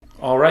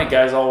Alright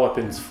guys, all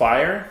weapons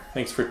fire.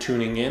 Thanks for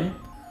tuning in.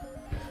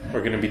 We're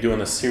going to be doing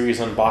a series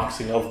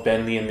unboxing of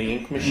Bendy and the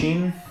Ink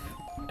Machine.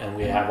 And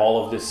we have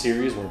all of this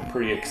series. We're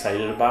pretty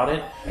excited about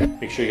it.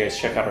 Make sure you guys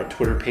check out our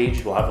Twitter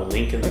page. We'll have a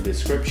link in the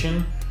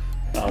description.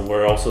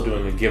 We're also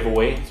doing a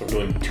giveaway. So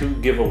we're doing 2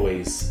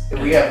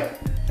 giveaways. We have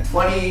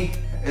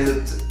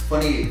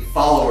 20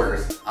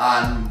 followers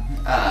on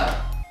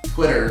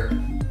Twitter.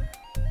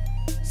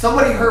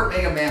 Somebody hurt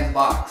Mega Man's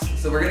box,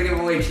 so we're gonna give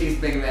away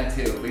Chase Mega Man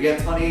 2. We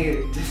get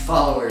 20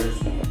 followers,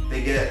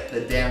 they get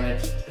the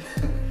damage.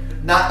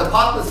 Not the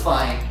pop is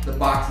fine, the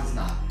box is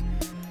not.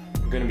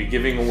 We're gonna be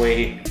giving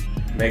away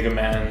Mega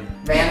Man.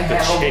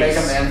 Manhandled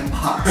Mega Man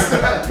box.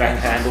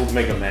 Manhandled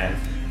Mega Man.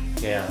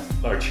 Yeah,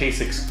 our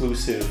Chase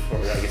exclusive, or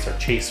I guess our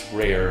Chase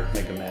rare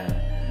Mega Man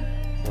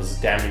was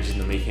damaged in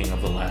the making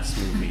of the last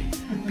movie.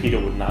 PETA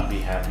would not be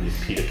happy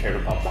if PETA cared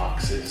about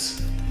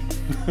boxes.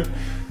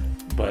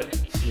 But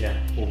yeah,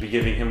 we'll be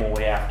giving him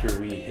away after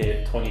we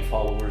hit 20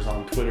 followers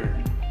on Twitter.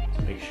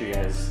 So make sure you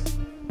guys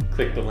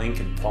click the link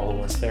and follow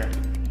us there.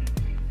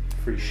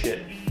 Free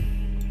shit.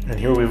 And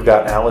here we've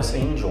got Alice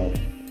Angel,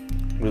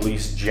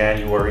 released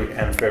January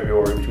and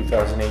February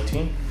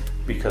 2018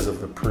 because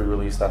of the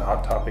pre-release that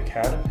Hot Topic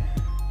had.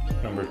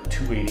 Number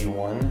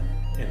 281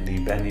 in the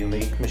Bendy and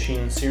the Ink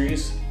Machine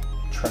series,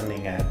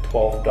 trending at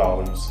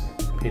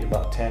 $12. Paid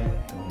about $10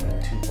 and we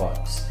got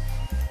 $2.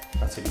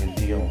 That's a good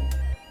deal.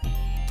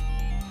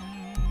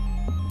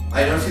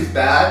 I know she's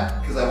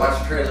bad because I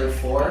watched the trailer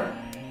before.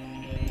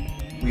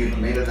 We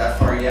haven't made it that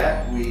far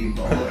yet.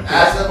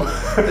 As of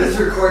this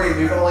recording,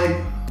 we've only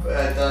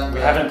done.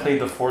 We haven't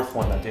played the 4th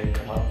one that didn't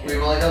come out yet.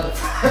 We've only done the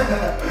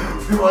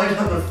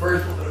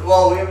first one.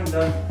 Well, we've only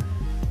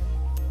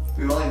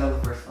done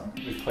the first one.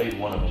 We've played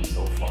one of them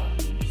so far.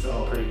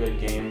 So pretty good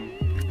game.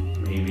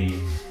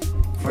 Maybe.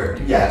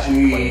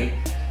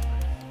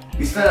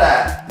 We spent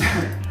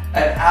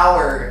an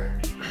hour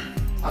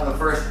on the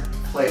first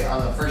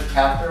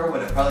chapter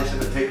when it probably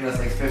should have taken us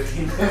like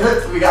 15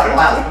 minutes. We got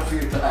blasted a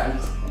few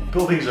times.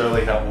 Buildings are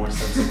laid out more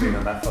sensibly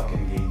than that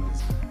fucking game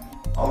is.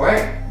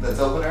 Alright, let's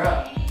open her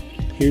up.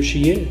 Here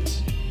she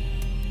is.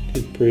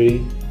 It's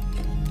pretty.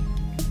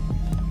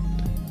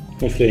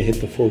 Hopefully I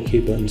hit the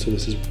 4K button so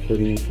this is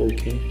recording in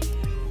 4K.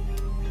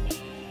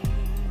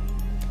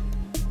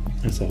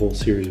 That's the whole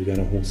series. We got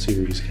a whole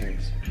series,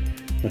 guys.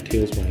 My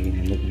tail's wagging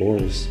and look,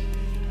 Boris.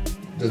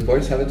 Does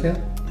Boris have a tail?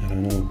 I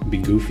don't know. It'd be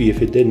goofy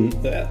if it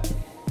didn't. Got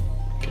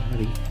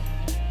it.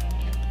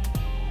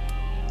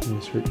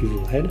 That's her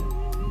evil head.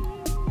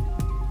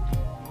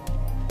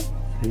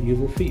 And her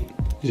evil feet.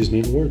 You just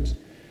need words.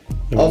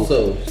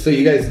 Also, so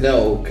you guys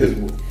know, because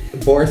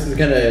Boris is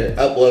going to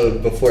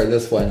upload before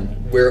this one,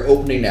 we're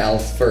opening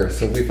Alice first.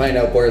 So if we find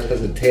out Boris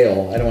has a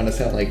tail, I don't want to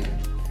sound like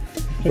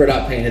we're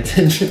not paying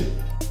attention.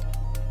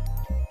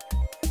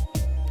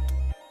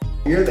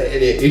 You're the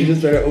idiot. You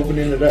just started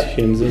opening it up.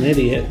 Tim's an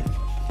idiot.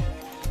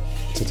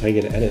 Since I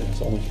get to edit, that's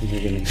the only thing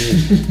you're going to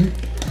hear.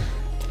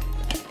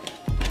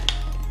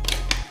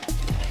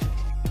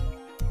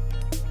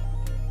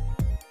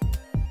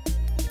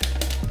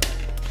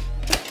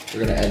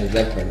 We're going to edit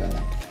that part out.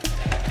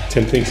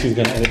 Tim thinks he's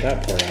going to edit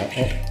that part out.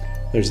 Oh,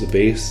 there's the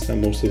base that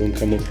most of them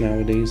come with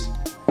nowadays.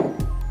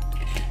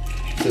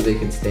 So they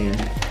can stand.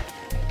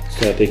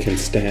 So that they can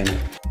stand.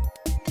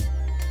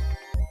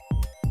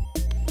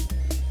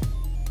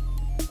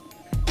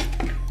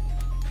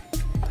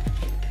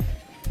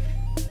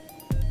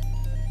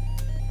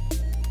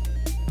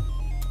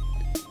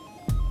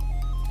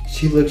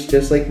 She looks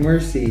just like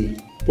Mercy.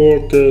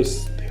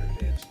 Focus. There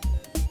it is.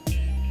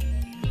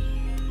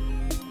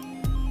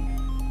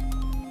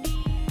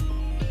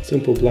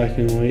 Simple black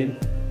and white.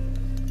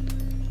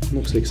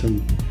 Looks like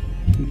something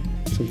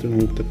wrong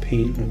with the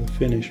paint or the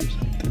finish or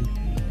something.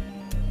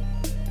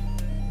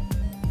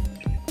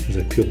 As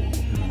I peel all of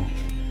it off.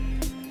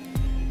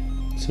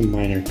 Some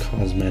minor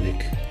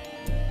cosmetic.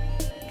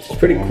 She's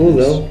pretty cool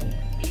though.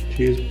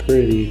 She is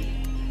pretty.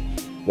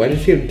 Why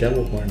does she have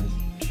devil horns?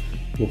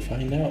 We'll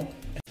find out.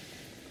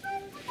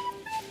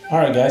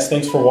 Alright guys,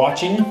 thanks for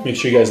watching. Make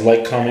sure you guys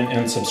like, comment,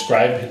 and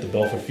subscribe. Hit the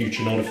bell for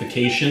future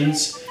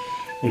notifications.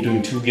 We're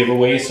doing 2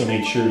 giveaways, so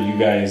make sure you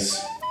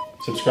guys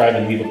subscribe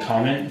and leave a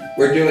comment.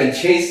 We're doing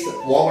Chase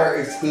Walmart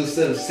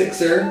exclusive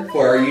 6er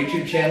for our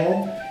YouTube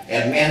channel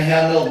and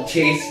Manhandled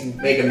Chase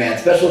Mega Man,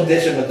 special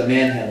edition with the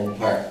Manhandled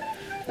part.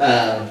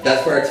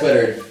 That's for our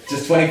Twitter.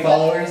 Just 20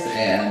 followers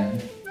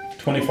and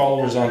 20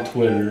 followers on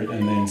Twitter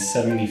and then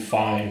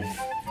 75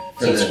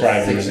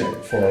 subscribers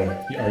for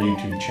our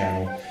YouTube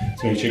channel.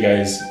 So make sure you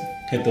guys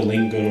hit the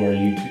link, go to our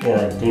YouTube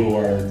or go to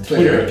our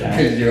Twitter account.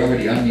 Because you're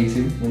already on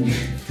YouTube. Go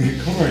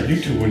to our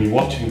YouTube when you're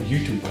watching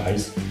YouTube,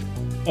 guys.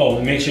 Oh,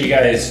 and make sure you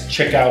guys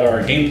check out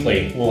our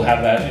gameplay. We'll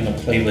have that in a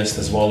playlist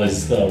as well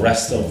as the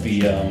rest of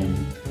the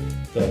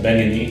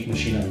Bendy and the Ink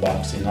Machine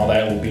unboxing. All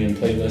that will be in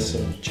playlist. So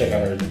check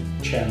out our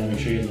channel. Make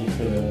sure you look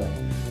for the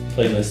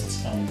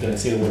playlists. Did I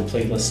say the word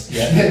playlist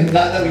yet?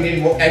 not that we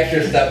need more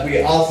extra stuff,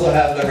 we also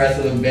have the rest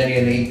of the Bendy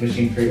and the Ink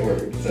Machine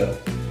pre-ordered. So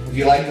if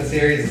you like the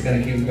series, it's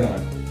going to keep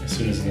going. as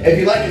soon as If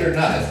you like it or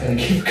not, it's gonna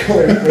keep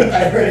going.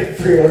 I already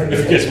pre-ordered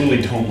if you guys it.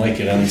 really don't like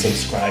it,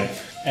 unsubscribe.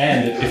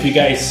 And if you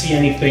guys see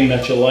anything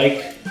that you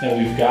like that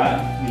we've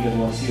got, you guys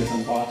want to see us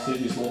unbox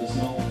it, just let us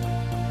know.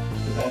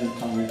 Put that in the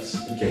comments.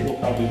 Okay. We'll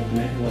probably open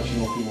it and let you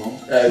know if we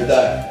won't.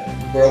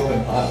 We're open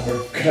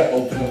We're gonna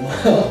open them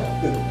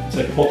all. It's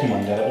like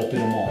Pokemon, gotta open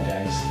them all,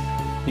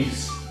 guys.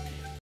 Peace.